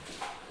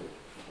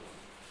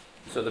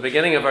So the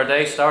beginning of our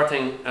day,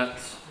 starting at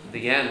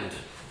the end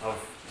of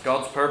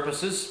God's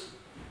purposes.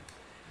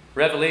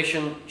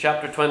 Revelation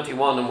chapter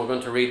 21, and we're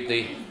going to read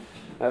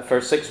the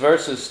first 6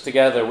 verses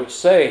together, which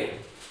say,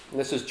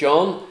 this is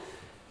John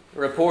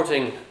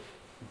reporting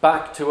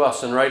back to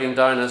us and writing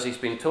down as he's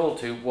been told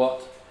to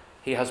what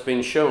he has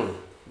been shown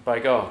by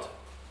God.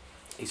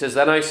 He says,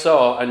 "Then I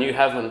saw a new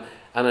heaven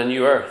and a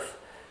new earth.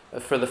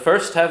 For the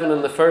first heaven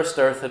and the first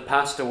earth had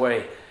passed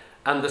away,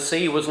 and the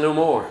sea was no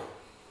more.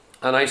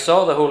 And I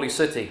saw the holy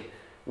city,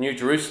 New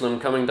Jerusalem,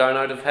 coming down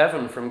out of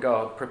heaven from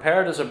God,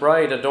 prepared as a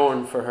bride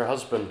adorned for her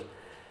husband.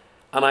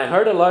 And I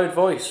heard a loud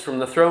voice from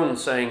the throne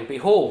saying,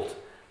 'Behold,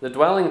 the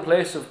dwelling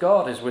place of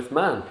God is with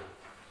man.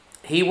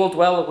 He will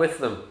dwell with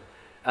them,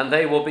 and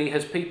they will be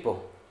his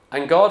people,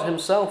 and God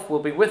himself will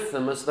be with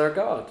them as their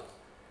God.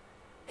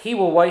 He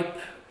will wipe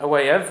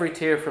away every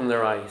tear from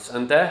their eyes,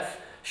 and death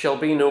shall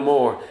be no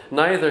more.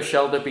 Neither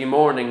shall there be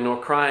mourning,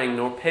 nor crying,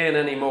 nor pain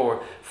any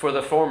more, for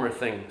the former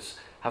things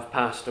have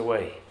passed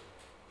away.'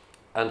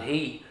 And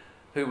he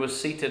who was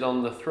seated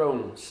on the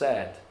throne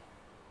said,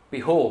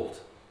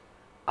 'Behold,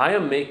 I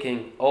am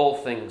making all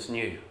things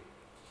new.'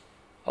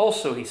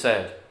 Also he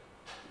said,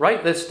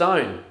 'Write this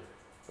down,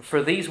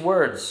 for these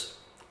words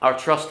are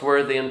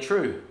trustworthy and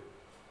true.'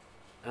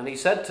 And he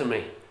said to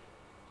me,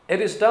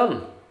 'It is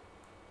done.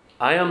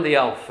 I am the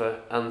Alpha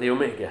and the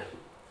Omega,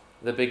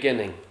 the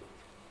beginning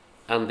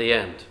and the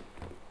end.'"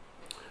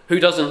 Who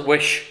doesn't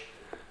wish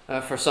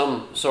for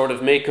some sort of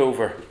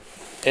makeover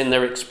in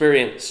their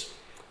experience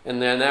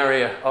in an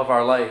area of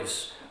our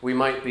lives? We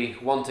might be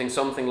wanting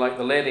something like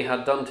the lady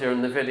had done here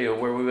in the video,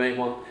 where we may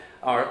want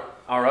our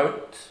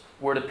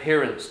outward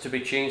appearance to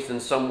be changed in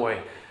some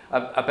way,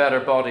 a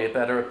better body, a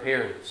better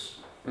appearance.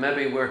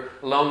 Maybe we're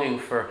longing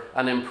for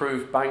an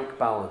improved bank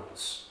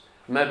balance.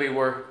 Maybe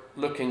we're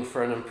looking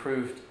for an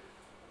improved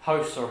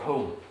house or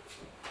home.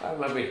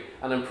 Maybe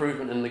an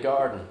improvement in the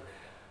garden.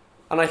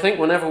 And I think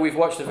whenever we've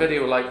watched a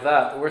video like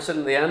that, we're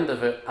sitting at the end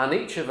of it, and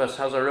each of us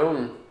has our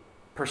own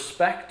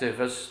perspective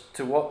as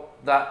to what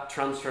that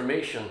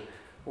transformation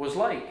was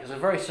like. It's a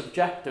very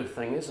subjective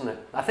thing, isn't it?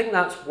 I think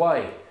that's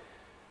why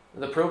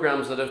the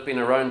programs that have been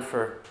around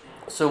for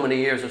so many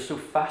years are so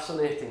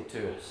fascinating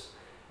to us,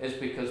 is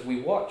because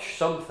we watch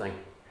something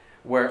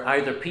where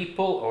either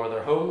people or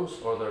their homes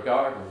or their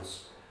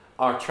gardens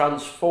are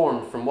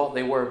transformed from what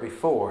they were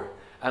before,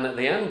 and at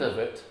the end of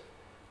it,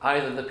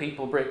 either the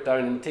people break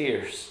down in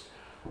tears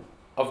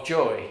of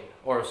joy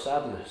or of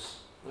sadness.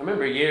 I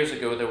remember years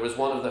ago there was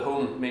one of the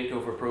home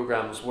makeover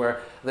programs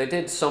where they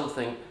did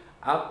something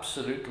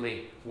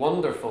absolutely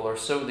wonderful, or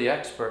so the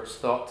experts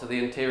thought, to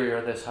the interior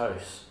of this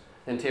house.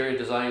 Interior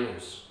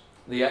designers,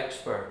 the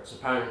experts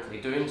apparently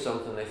doing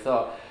something they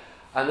thought.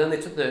 And then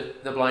they took the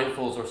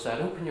blindfolds or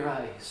said, "Open your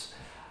eyes."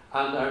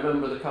 And I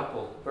remember the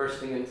couple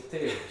bursting into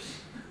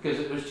tears because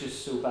it was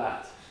just so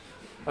bad.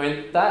 I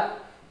mean, that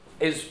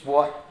is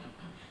what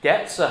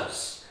gets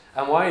us,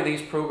 and why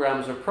these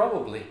programs are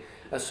probably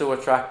so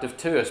attractive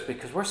to us,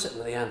 because we're sitting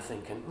at the end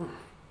thinking,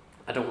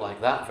 I don't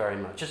like that very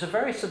much. It's a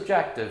very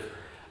subjective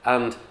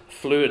and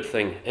fluid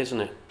thing,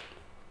 isn't it?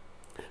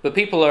 But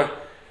people are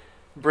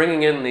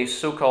bringing in these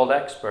so-called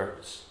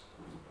experts,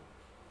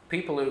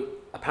 people who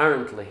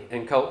apparently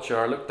in culture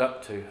are looked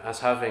up to as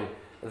having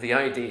the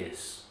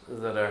ideas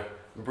that are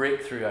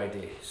breakthrough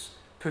ideas,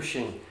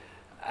 pushing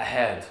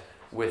ahead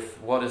with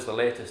what is the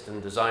latest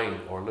in design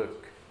or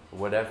look,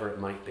 whatever it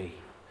might be.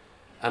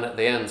 And at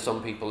the end,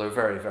 some people are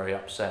very, very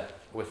upset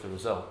with the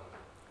result.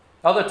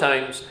 Other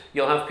times,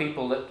 you'll have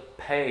people that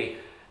pay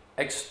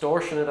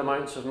extortionate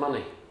amounts of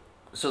money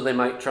so they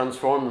might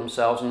transform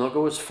themselves, and they'll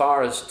go as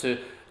far as to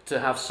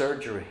have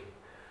surgery,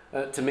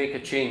 to make a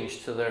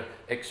change to their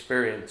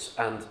experience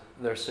and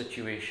their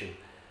situation.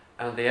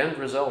 And the end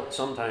result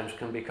sometimes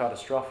can be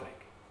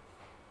catastrophic.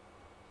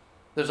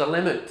 There's a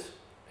limit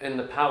in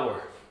the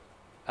power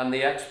and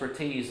the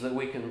expertise that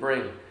we can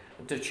bring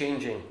to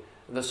changing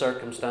the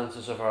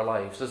circumstances of our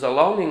lives. There's a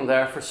longing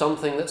there for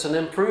something that's an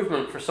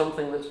improvement, for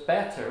something that's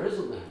better,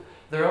 isn't there?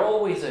 There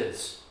always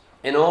is.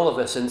 In all of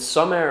us, in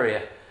some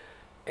area,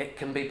 it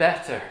can be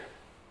better.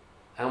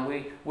 And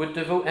we would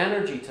devote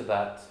energy to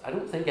that. I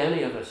don't think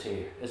any of us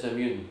here is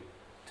immune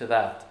to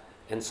that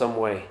in some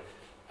way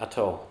at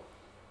all.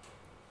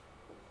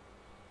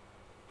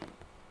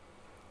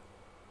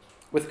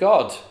 With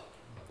God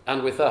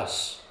and with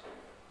us,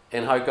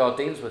 in how God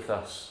deals with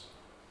us,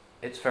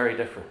 it's very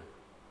different.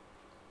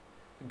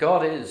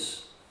 God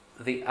is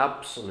the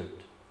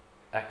absolute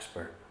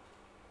expert,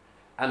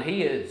 and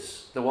he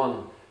is the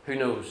one who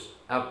knows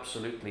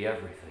absolutely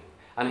everything,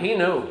 and he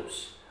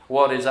knows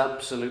what is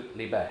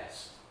absolutely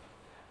best,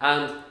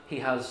 and he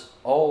has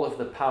all of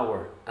the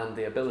power and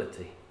the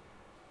ability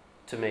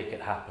to make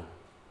it happen.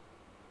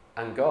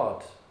 And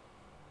God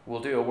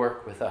will do a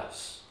work with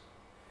us.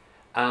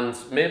 And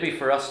maybe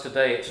for us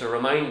today, it's a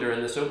reminder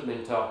in this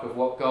opening talk of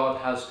what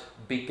God has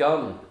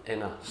begun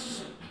in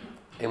us,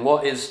 in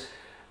what is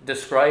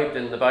described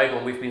in the Bible,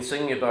 and we've been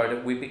singing about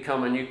it. We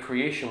become a new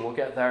creation. We'll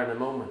get there in a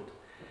moment.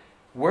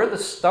 We're the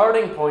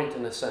starting point,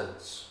 in a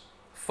sense,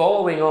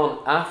 following on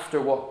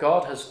after what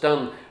God has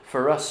done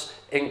for us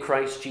in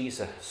Christ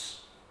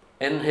Jesus.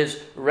 In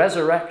his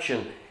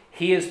resurrection,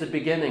 he is the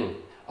beginning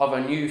of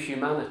a new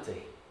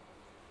humanity.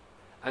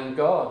 And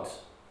God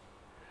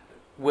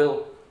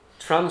will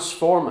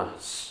transform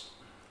us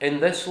in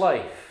this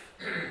life.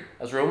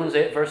 As Romans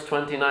 8 verse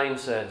 29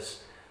 says,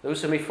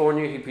 those whom he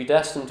foreknew he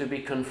predestined to be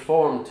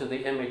conformed to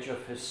the image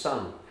of his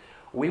Son.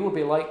 We will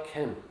be like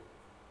him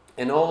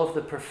in all of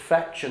the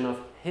perfection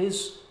of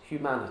his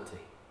humanity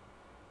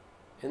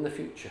in the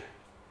future.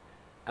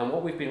 And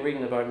what we've been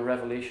reading about in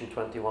Revelation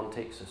 21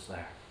 takes us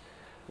there.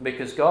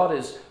 Because God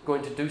is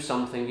going to do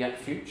something yet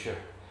future,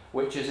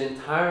 which is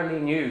entirely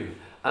new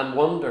and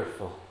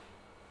wonderful.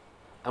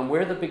 And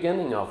we're the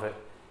beginning of it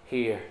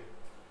here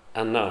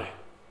and now.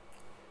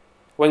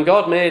 When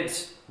God made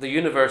the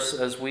universe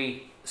as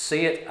we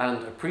see it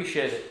and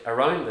appreciate it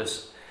around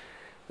us,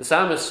 the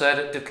psalmist said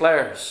it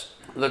declares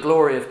the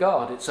glory of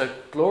God. It's a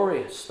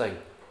glorious thing.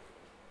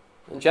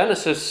 In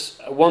Genesis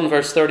 1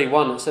 verse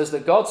 31, it says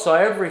that God saw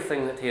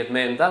everything that he had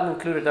made, and that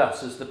included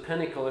us as the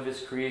pinnacle of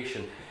his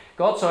creation.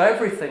 God saw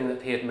everything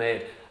that he had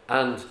made,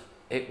 and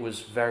it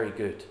was very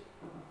good.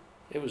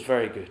 It was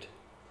very good.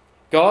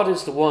 God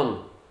is the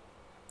one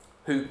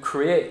who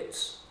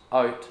creates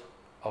out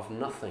of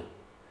nothing.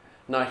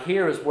 Now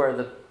here is where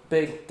the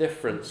big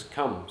difference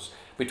comes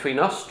between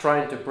us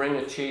trying to bring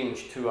a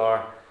change to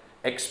our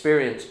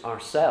experience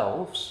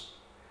ourselves,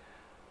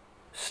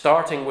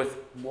 starting with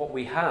what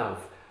we have.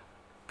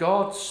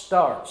 God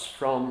starts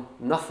from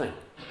nothing.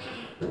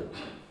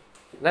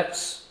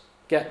 Let's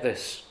get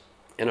this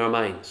in our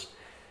minds.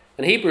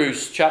 In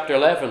Hebrews chapter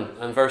 11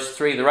 and verse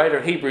 3, the writer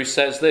of Hebrews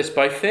says this: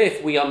 by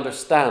faith we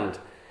understand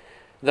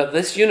that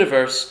this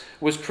universe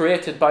was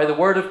created by the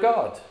word of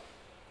God.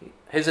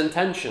 His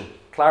intention,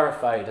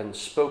 clarified and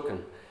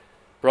spoken,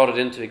 brought it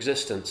into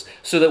existence,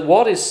 so that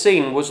what is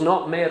seen was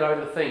not made out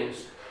of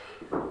things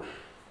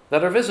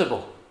that are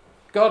visible.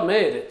 God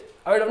made it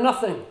out of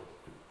nothing.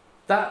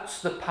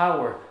 That's the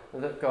power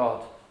that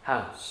God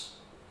has.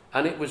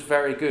 And it was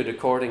very good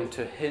according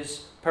to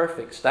his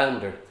perfect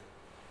standard.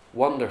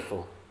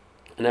 Wonderful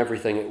in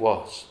everything it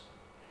was.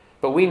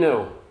 But we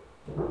know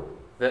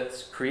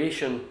that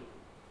creation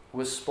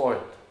was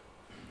spoiled,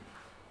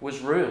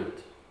 was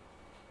ruined,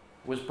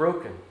 was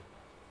broken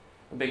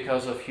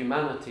because of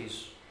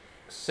humanity's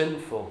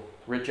sinful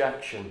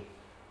rejection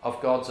of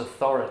God's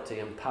authority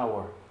and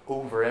power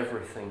over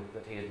everything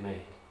that he had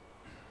made.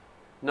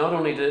 Not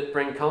only did it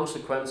bring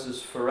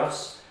consequences for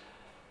us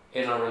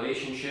in our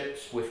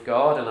relationships with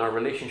God and our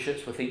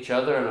relationships with each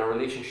other and our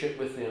relationship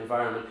with the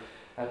environment,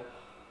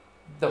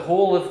 the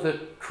whole of the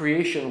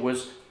creation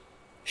was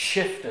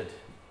shifted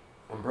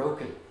and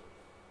broken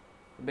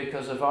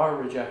because of our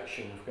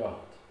rejection of God.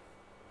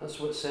 That's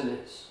what sin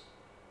is.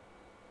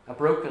 A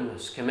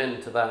brokenness came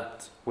into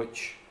that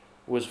which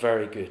was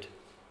very good.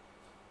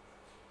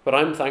 But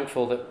I'm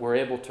thankful that we're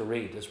able to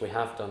read, as we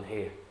have done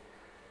here,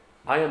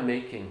 I am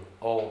making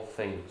all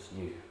things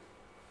new.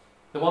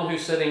 The one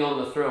who's sitting on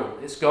the throne,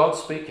 it's God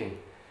speaking.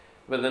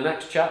 But the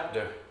next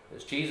chapter,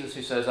 it's Jesus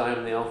who says, I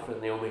am the Alpha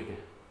and the Omega.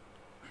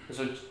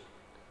 So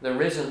the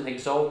risen,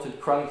 exalted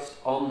Christ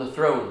on the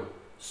throne,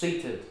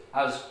 seated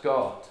as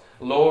God,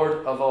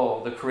 Lord of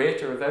all, the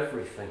creator of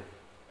everything,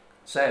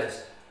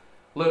 says,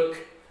 look,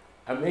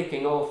 I'm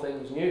making all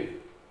things new.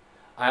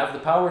 I have the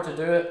power to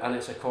do it, and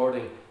it's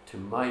according to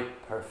my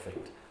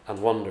perfect and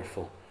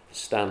wonderful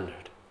standard.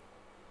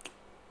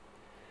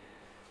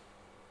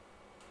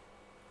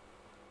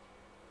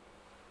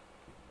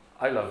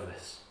 I love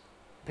this.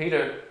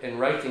 Peter, in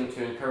writing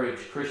to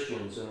encourage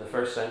Christians in the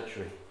first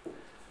century,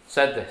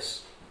 said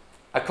this: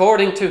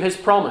 according to his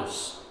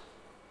promise,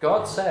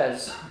 God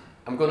says,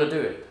 I'm going to do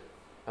it.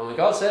 And when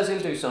God says he'll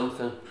do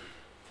something,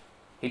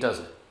 he does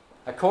it.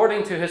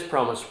 According to his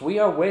promise, we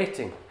are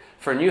waiting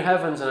for new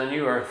heavens and a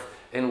new earth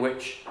in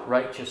which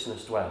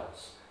righteousness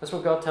dwells. That's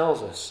what God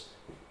tells us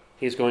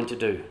he's going to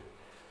do.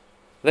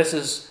 This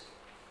is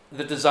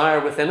the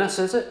desire within us,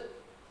 is it?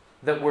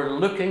 That we're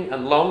looking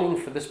and longing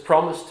for this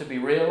promise to be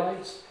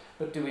realized.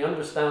 But do we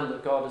understand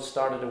that God has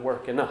started a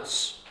work in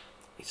us?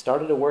 He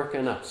started a work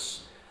in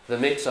us that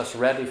makes us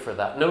ready for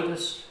that.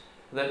 Notice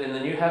that in the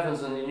new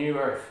heavens and the new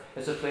earth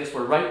is a place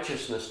where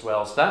righteousness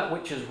dwells, that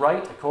which is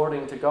right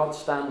according to God's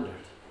standard.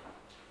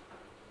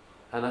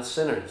 And as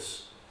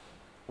sinners,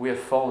 we have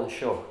fallen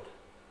short.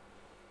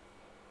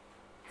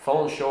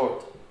 Fallen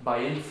short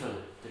by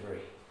infinite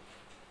degree.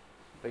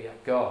 But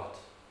yet God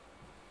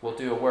will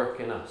do a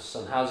work in us,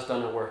 and has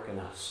done a work in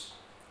us,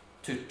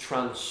 to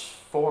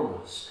transform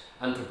us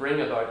and to bring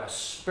about a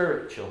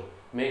spiritual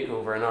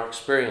makeover in our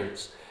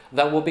experience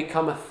that will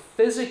become a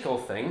physical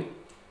thing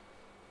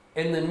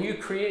in the new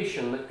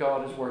creation that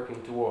God is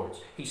working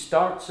towards. He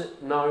starts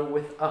it now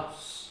with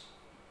us.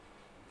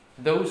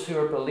 Those who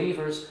are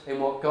believers in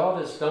what God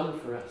has done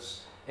for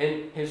us,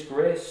 in his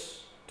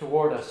grace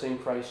toward us in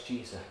Christ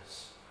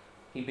Jesus.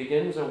 He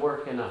begins a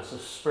work in us, a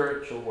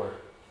spiritual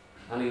work,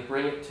 and he'll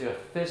bring it to a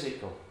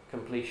physical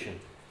completion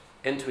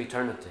into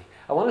eternity.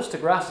 I want us to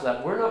grasp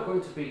that. We're not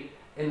going to be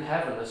in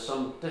heaven as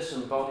some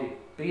disembodied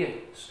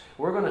beings.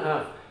 We're going to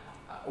have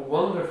a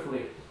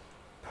wonderfully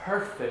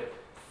perfect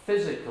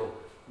physical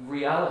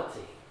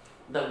reality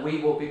that we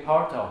will be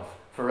part of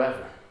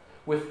forever,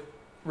 with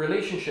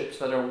relationships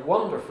that are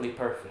wonderfully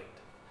perfect,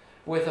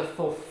 with a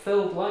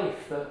fulfilled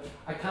life that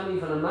I can't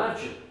even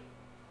imagine,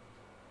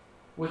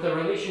 with a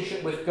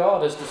relationship with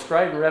God as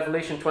described in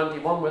Revelation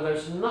 21 where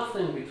there's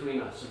nothing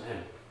between us and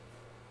Him.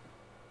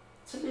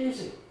 It's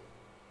amazing.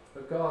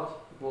 But God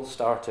will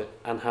start it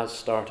and has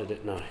started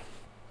it now.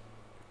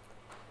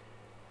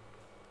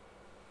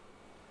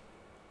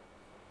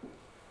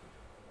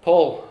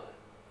 Paul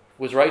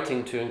was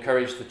writing to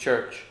encourage the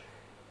church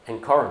in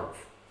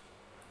Corinth,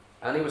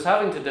 and he was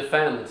having to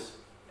defend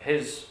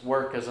his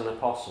work as an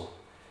apostle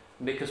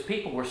because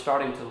people were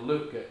starting to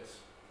look at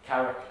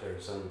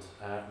characters and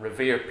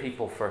revere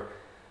people for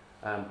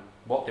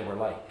what they were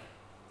like.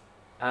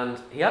 And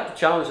he had to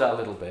challenge that a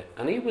little bit.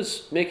 And he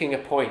was making a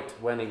point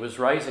when he was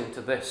rising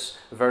to this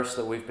verse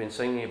that we've been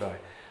singing about.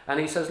 And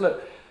he says,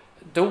 look,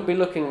 don't be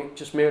looking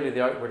just merely at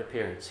the outward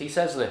appearance. He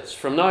says this,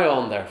 from now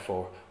on,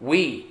 therefore,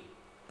 we,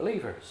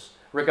 believers,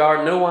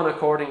 regard no one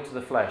according to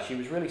the flesh. He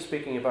was really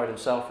speaking about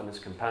himself and his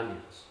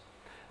companions.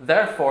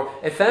 Therefore,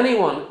 if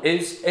anyone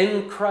is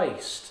in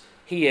Christ,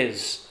 he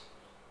is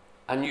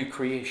a new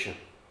creation.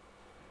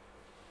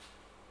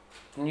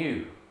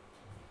 New.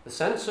 The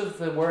sense of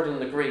the word in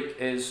the Greek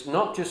is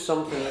not just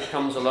something that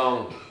comes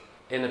along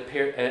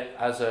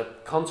as a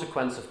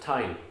consequence of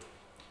time.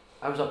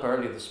 I was up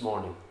early this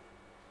morning,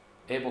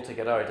 able to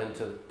get out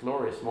into the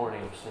glorious morning.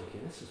 I was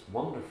thinking, this is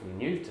wonderfully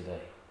new today.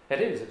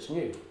 It is, it's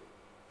new.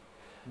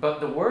 But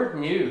the word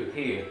new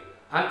here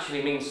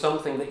actually means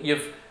something that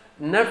you've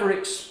never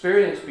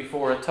experienced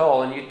before at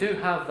all, and you do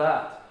have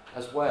that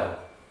as well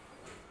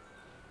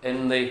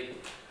in the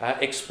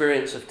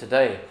experience of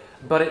today.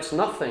 But it's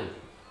nothing.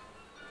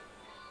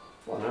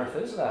 What on earth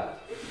is that?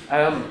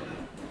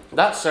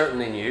 That's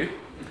certainly new.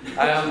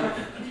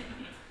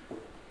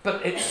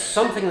 But it's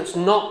something that's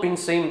not been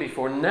seen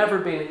before, never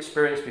been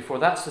experienced before.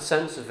 That's the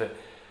sense of it.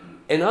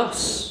 In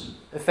us,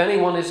 if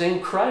anyone is in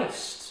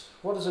Christ,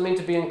 what does it mean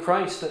to be in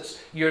Christ?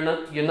 That's you're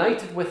not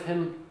united with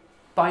Him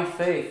by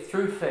faith,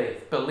 through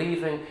faith,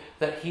 believing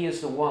that He is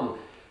the one,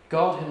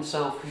 God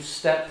Himself, who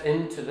stepped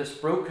into this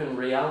broken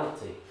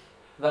reality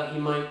that He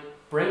might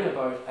bring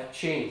about a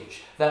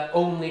change that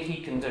only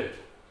He can do.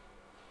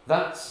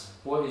 That's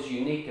what is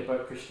unique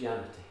about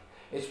Christianity.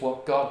 It's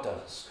what God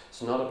does.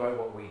 It's not about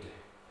what we do.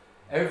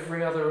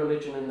 Every other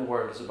religion in the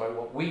world is about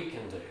what we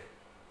can do.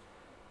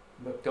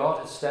 But God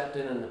has stepped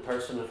in the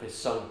person of His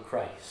Son,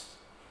 Christ,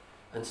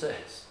 and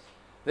says,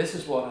 this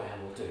is what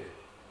I will do,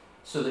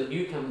 so that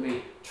you can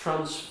be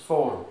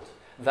transformed,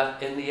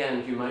 that in the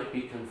end you might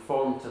be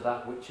conformed to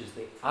that which is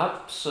the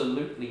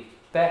absolutely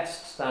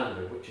best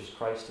standard, which is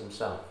Christ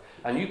Himself.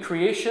 A new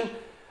creation,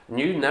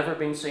 new, never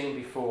been seen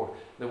before.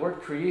 The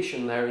word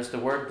creation there is the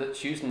word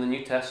that's used in the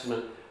New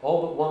Testament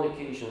all but one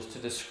occasions to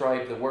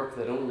describe the work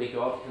that only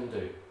God can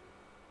do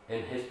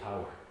in His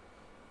power.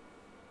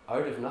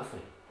 Out of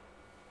nothing.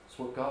 It's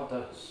what God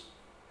does.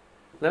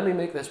 Let me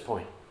make this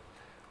point.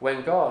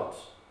 When God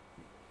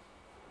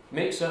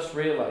makes us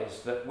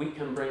realize that we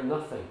can bring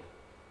nothing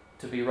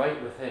to be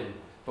right with Him,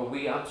 but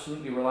we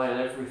absolutely rely on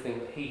everything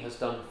that He has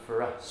done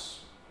for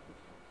us.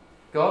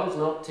 God is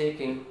not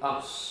taking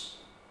us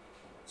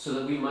so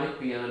that we might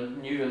be a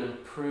new and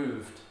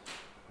improved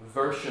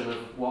version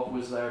of what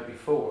was there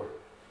before.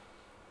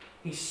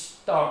 He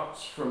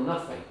starts from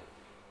nothing.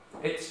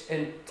 It's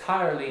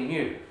entirely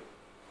new.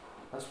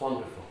 That's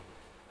wonderful.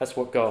 That's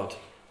what God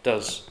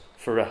does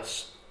for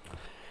us.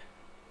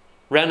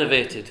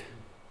 Renovated,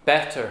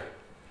 better,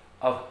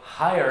 of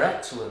higher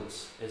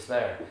excellence is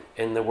there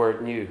in the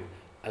word new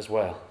as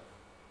well.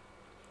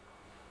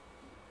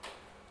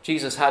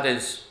 Jesus had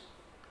His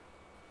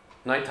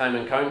nighttime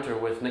encounter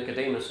with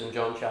Nicodemus in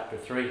John chapter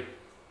 3.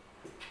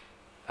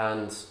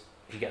 And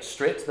He gets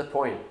straight to the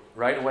point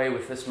right away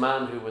with this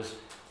man who was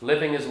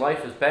living his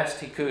life as best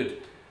he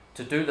could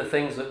to do the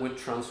things that would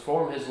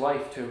transform his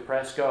life to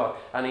impress God.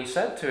 And He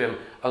said to him,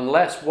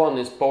 unless one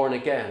is born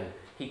again,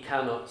 he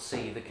cannot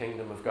see the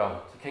kingdom of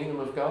God. The kingdom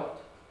of God,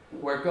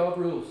 where God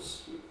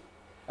rules.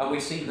 And we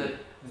see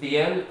the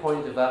end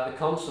point of that, the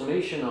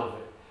consummation of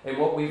it, in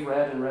what we've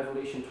read in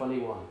Revelation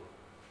 21. It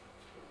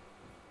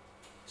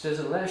says,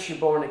 unless you're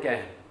born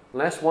again,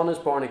 unless one is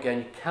born again,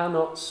 you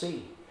cannot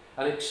see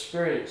and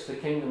experience the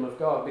kingdom of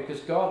God,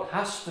 because God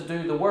has to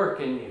do the work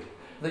in you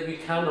that you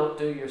cannot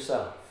do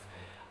yourself.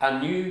 A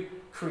new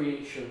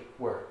creation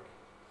work.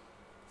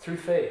 Through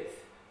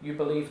faith, you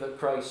believe that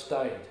Christ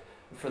died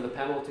for the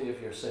penalty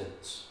of your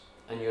sins,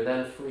 and you're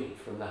then freed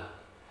from that.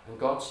 And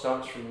God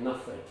starts from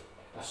nothing.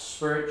 A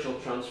spiritual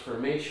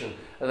transformation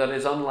that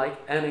is unlike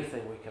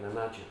anything we can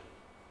imagine.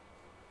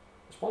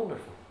 It's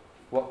wonderful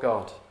what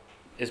God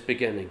is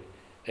beginning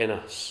in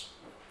us.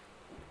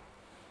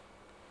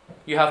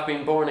 You have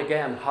been born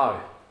again.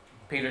 How?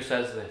 Peter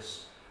says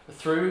this.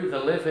 Through the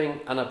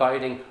living and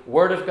abiding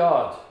Word of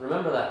God.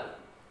 Remember that.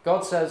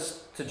 God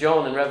says to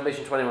John in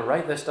Revelation 21,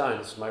 write this down.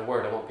 This is my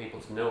word. I want people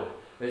to know it.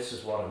 This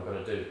is what I'm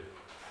going to do.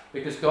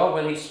 Because God,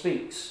 when he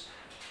speaks,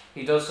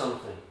 he does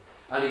something.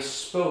 And he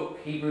spoke,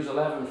 Hebrews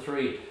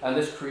 11:3, and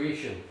this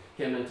creation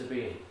came into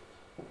being.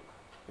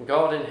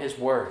 God in his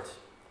word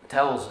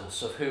tells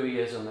us of who he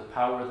is and the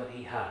power that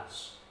he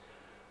has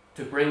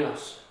to bring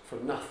us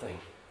from nothing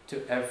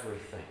to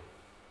everything.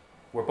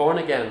 We're born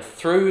again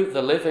through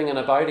the living and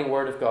abiding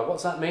word of God.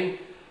 What's that mean?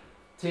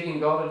 Taking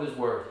God at his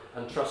word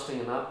and trusting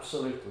him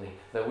absolutely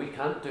that we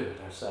can't do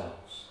it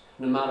ourselves,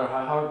 no matter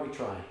how hard we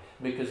try,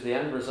 because the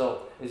end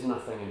result is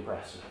nothing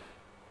impressive.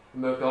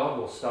 But God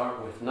will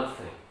start with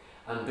nothing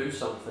and do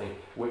something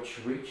which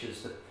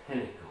reaches the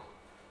pinnacle,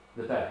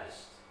 the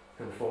best,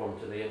 conformed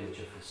to the image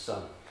of his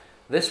Son.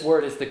 This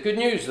word is the good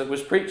news that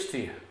was preached to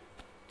you.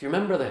 Do you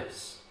remember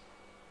this?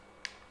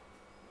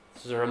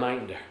 This is a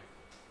reminder.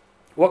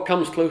 What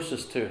comes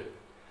closest to it?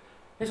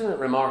 Isn't it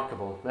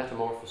remarkable,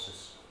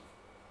 metamorphosis?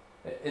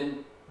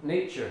 In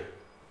nature,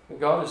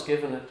 God has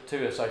given it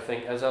to us, I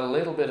think, as a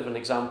little bit of an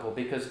example,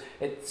 because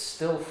it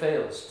still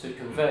fails to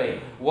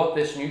convey what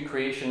this new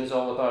creation is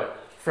all about.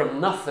 From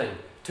nothing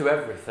to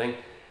everything.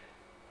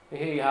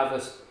 Here you have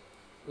this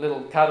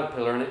little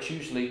caterpillar, and it's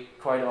usually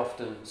quite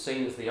often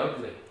seen as the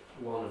ugly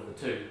one of the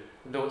two,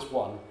 though it's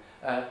one.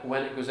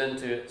 When it goes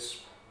into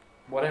its,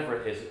 whatever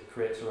it is it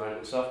creates around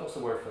itself, what's the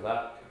word for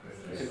that?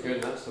 Is it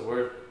good? That's the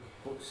word.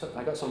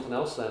 I got something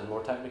else then,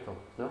 more technical.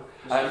 No?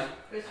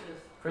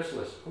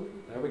 Chrysalis. Ooh,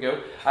 there we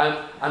go.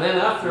 And then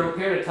after a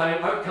period of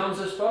time, out comes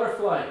this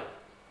butterfly.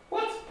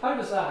 What? How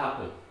does that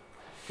happen?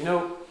 You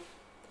know,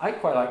 I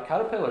quite like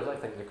caterpillars. I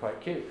think they're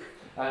quite cute.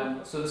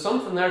 So there's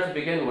something there to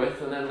begin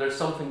with, and then there's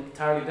something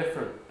entirely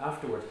different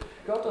afterwards.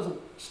 God doesn't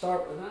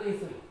start with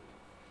anything.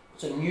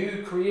 It's a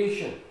new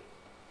creation.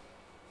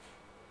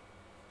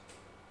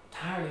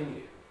 Entirely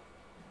new.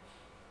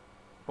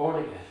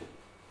 Born again.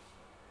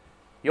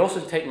 You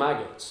also take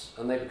maggots,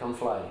 and they become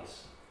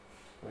flies.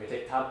 Or you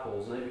take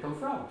tadpoles, and they become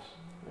frogs.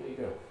 There you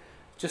go.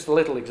 Just a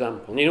little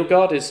example. You know,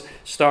 God is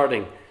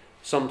starting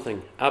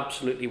something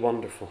absolutely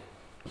wonderful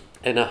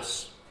in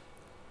us.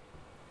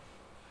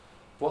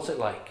 What's it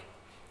like?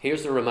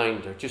 Here's the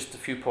reminder, just a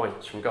few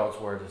points from God's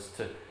word as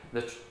to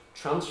the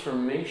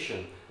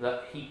transformation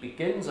that he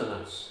begins in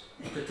us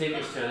to take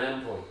us to an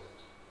end point.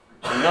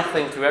 From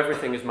nothing to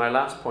everything is my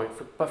last point,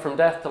 but from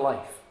death to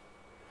life.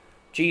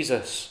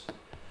 Jesus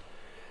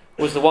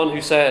was the one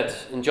who said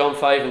in John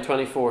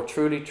 5:24,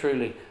 "Truly,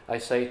 truly, I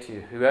say to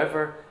you,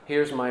 whoever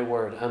hears my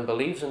word and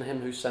believes in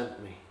him who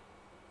sent me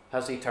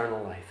has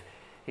eternal life.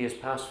 He has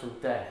passed from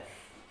death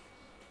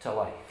to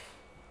life."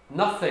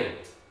 Nothing.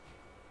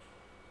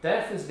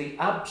 Death is the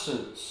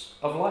absence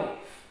of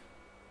life.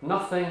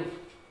 Nothing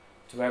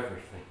to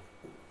everything.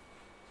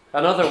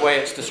 Another way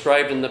it's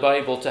described in the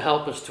Bible to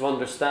help us to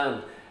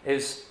understand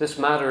is this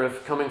matter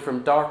of coming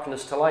from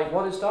darkness to light.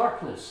 What is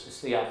darkness?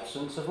 It's the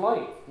absence of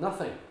light.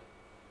 Nothing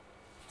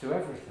to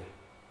everything.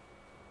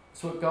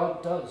 It's what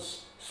God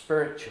does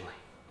spiritually.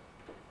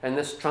 And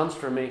this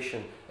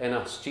transformation in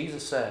us,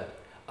 Jesus said,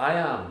 "I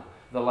am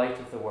the light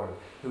of the world.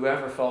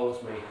 Whoever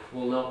follows me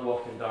will not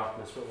walk in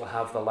darkness, but will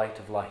have the light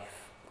of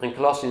life." In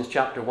Colossians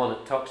chapter 1,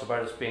 it talks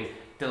about us being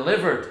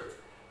delivered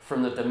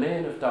from the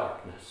domain of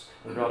darkness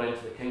and brought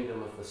into the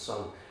kingdom of the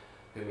Son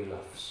whom he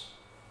loves.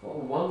 What a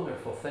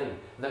wonderful thing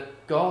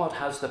that God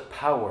has the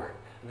power,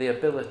 the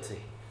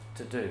ability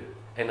to do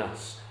in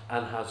us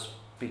and has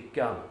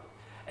begun.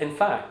 In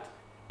fact,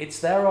 it's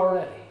there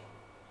already.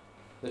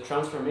 The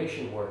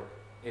transformation work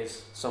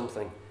is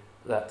something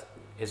that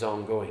is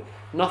ongoing.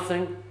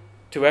 Nothing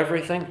to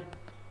everything.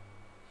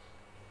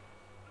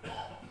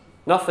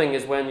 Nothing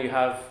is when you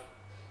have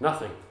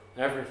nothing.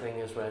 Everything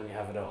is when you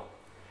have it all.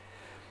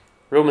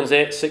 Romans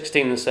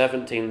 8:16 and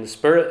 17. The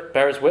Spirit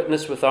bears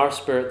witness with our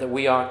spirit that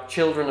we are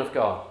children of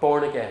God,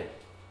 born again,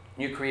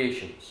 new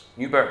creations,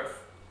 new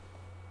birth,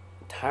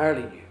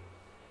 entirely new.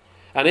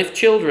 And if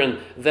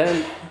children,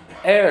 then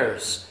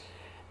heirs,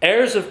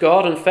 heirs of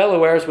God and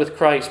fellow heirs with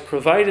Christ,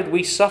 provided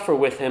we suffer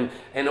with him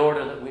in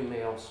order that we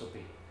may also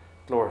be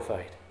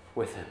glorified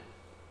with him.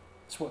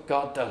 It's what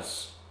God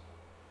does.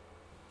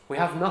 We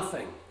have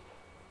nothing.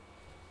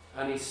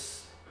 And he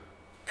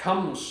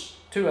comes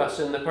to us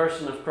in the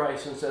person of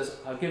Christ and says,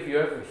 "I'll give you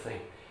everything,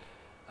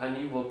 and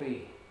you will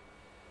be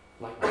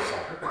like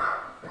myself."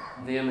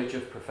 The image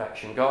of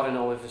perfection, God in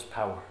all of his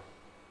power.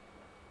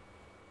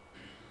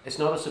 It's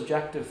not a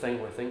subjective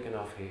thing we're thinking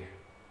of here.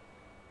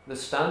 The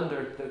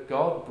standard that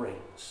God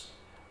brings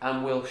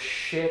and will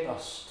shape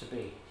us to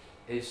be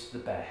is the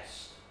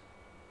best.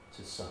 It's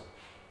his Son.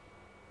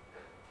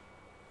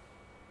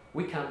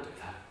 We can't do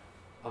that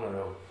on our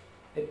own.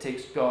 It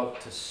takes God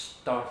to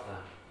start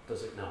that,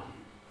 does it not?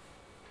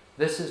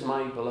 "This is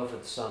my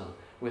beloved Son,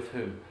 with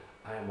whom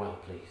I am well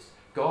pleased."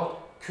 God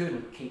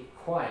couldn't keep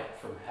quiet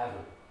from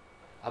heaven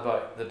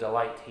about the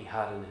delight he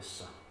had in his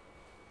Son.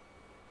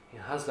 He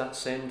has that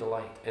same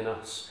delight in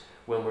us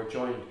when we're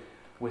joined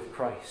with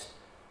Christ.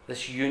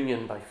 This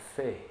union by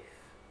faith.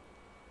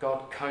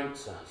 God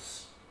counts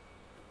us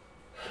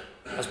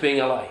as being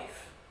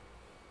alive,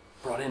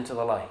 brought into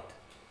the light,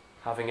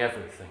 having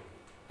everything.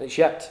 It's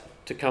yet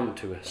to come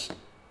to us,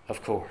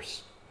 of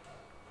course.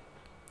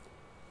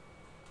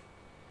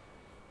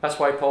 That's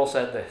why Paul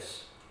said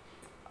this.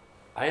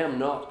 I am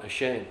not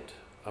ashamed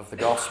of the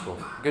gospel.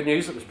 Good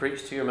news that was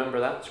preached to you, remember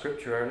that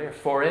scripture earlier?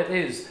 For it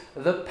is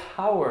the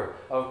power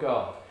of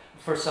God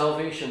for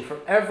salvation for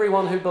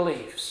everyone who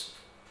believes.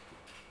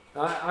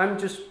 I'm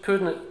just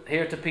putting it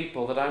here to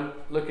people that I'm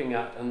looking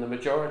at, and the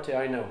majority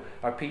I know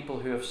are people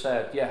who have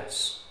said,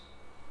 yes,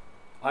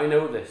 I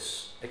know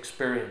this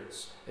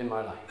experience in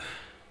my life.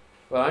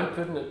 Well, I'm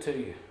putting it to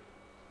you,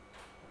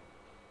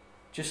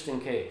 just in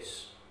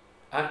case.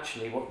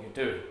 Actually, what you're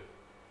doing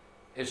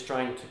is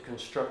trying to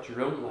construct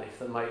your own life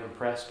that might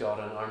impress God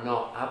and are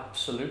not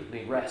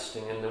absolutely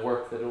resting in the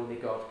work that only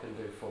God can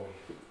do for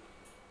you.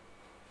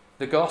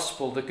 The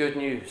gospel, the good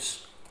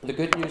news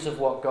of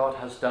what God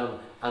has done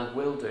and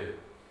will do,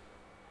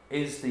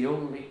 is the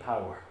only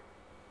power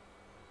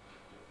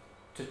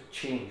to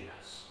change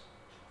us.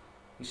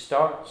 He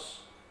starts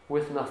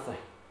with nothing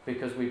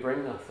because we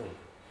bring nothing,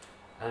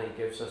 and He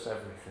gives us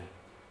everything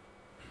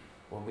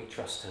when we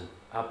trust Him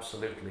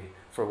absolutely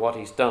for what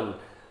He's done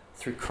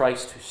through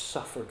Christ, who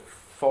suffered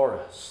for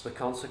us the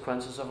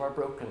consequences of our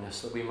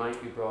brokenness, that we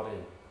might be brought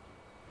in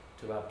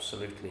to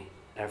absolutely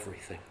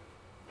everything.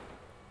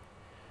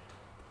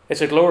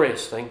 It's a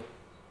glorious thing.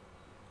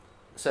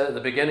 It said at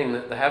the beginning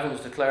that the heavens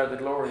declare the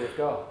glory of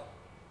God.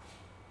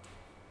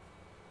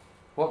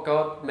 What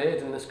God made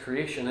in this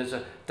creation is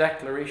a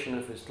declaration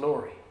of His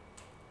glory.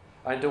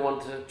 I don't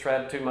want to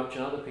tread too much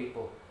on other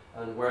people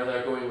and where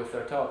they're going with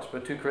their talks,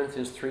 but 2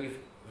 Corinthians 3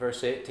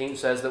 verse 18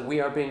 says that we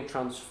are being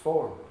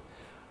transformed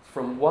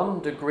from one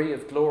degree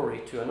of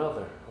glory to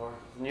another. Or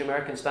the New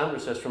American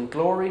Standard says from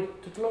glory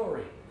to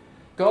glory.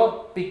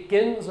 God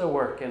begins a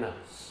work in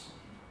us.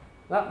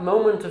 That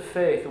moment of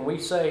faith, and we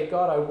say,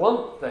 God, I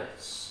want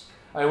this.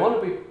 I want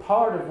to be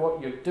part of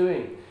what you're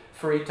doing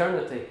for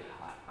eternity.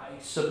 I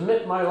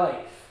submit my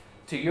life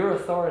to your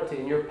authority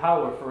and your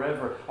power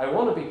forever. I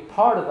want to be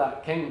part of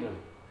that kingdom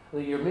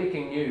that you're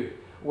making new,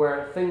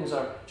 where things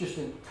are just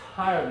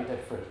entirely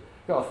different.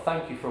 God,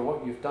 thank you for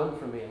what you've done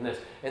for me in this.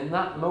 In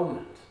that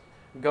moment,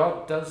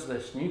 God does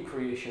this new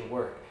creation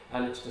work,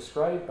 and it's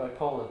described by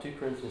Paul in 2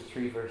 Corinthians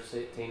 3 verse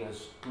 18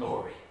 as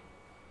glory.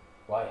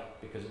 Why?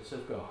 Because it's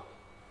of God.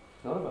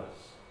 None of us.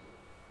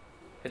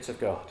 It's of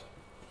God.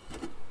 I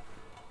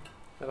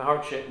have a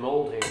heart-shaped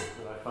mould here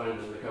that I found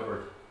in the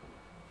cupboard.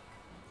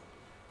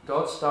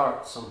 God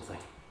starts something,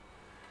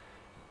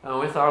 and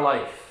with our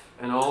life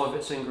and all of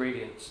its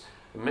ingredients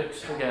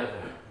mixed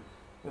together,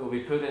 it will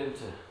be put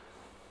into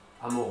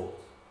a mould.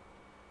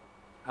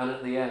 And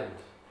at the end,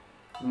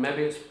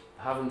 maybe it's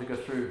having to go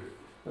through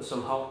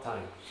some hot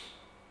times.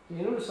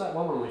 You notice that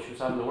woman when she was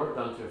having the work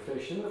done to her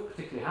face, she didn't look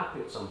particularly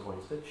happy at some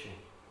points, did she?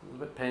 It was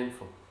a bit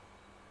painful.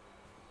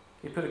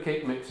 You put a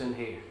cake mix in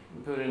here,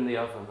 you put it in the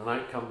oven, and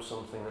out comes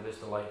something that is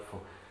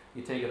delightful.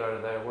 You take it out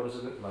of there, what does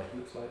it look like? It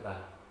looks like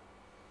that.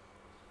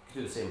 You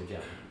can do the same with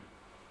jam.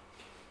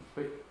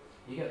 But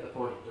you get the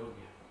point, don't you?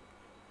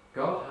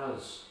 God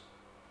has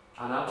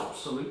an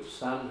absolute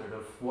standard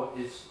of what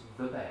is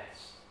the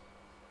best,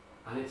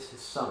 and it's His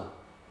Son.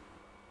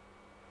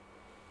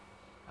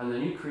 And the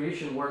new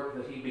creation work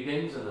that He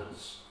begins in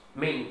us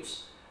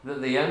means that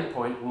the end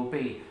point will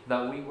be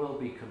that we will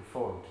be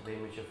conformed to the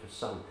image of His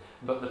Son.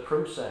 But the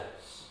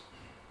process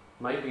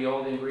might be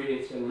all the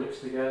ingredients getting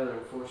mixed together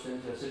and forced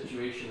into a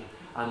situation,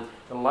 and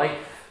the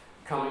life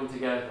coming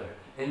together.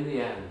 In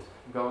the end,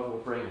 God will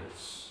bring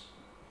us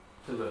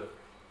to look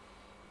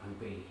and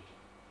be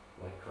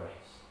like Christ.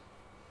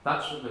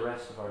 That's what the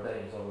rest of our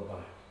day is all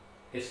about.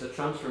 It's the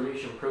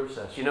transformation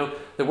process. You know,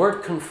 the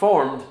word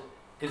conformed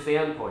is the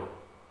end point.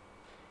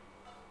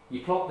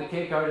 You plop the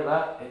cake out of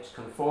that, it's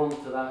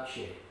conformed to that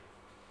shape.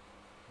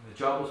 The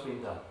job has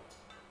been done.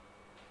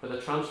 But the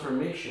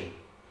transformation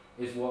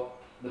is what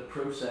the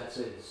process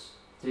is.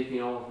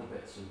 Taking all of the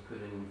bits and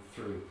putting them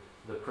through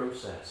the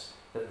process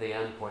that the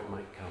end point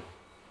might come.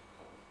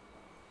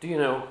 Do you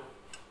know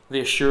the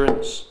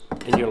assurance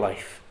in your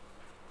life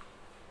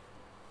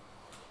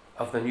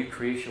of the new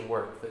creation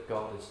work that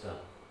God has done?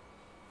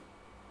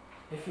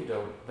 If you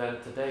don't,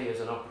 then today is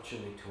an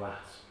opportunity to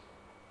ask.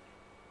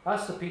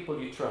 Ask the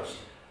people you trust.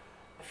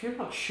 If you're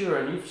not sure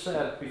and you've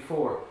said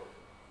before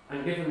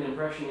and given the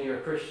impression that you're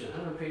a Christian,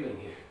 I'm appealing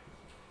here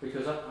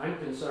because I'm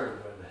concerned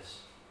about this.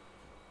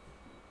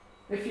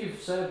 If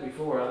you've said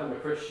before, I'm a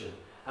Christian,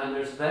 and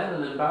there's then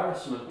an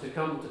embarrassment to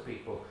come to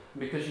people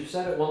because you've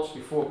said it once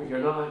before but you're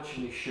not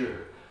actually sure,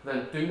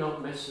 then do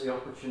not miss the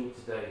opportunity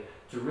today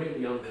to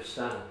really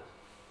understand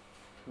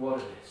what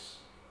it is.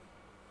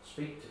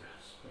 Speak to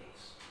us,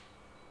 please.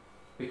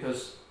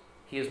 Because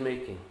He is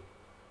making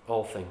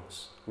all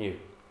things new.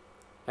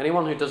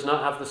 Anyone who does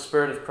not have the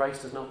Spirit of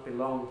Christ does not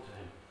belong to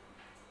Him.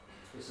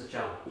 It's the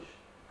challenge.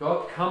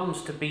 God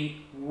comes to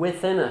be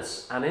within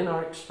us and in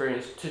our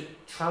experience to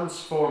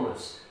transform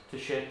us, to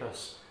shape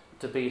us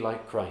to be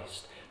like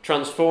Christ.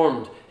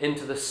 Transformed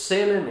into the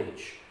same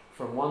image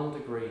from one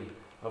degree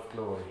of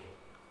glory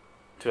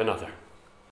to another.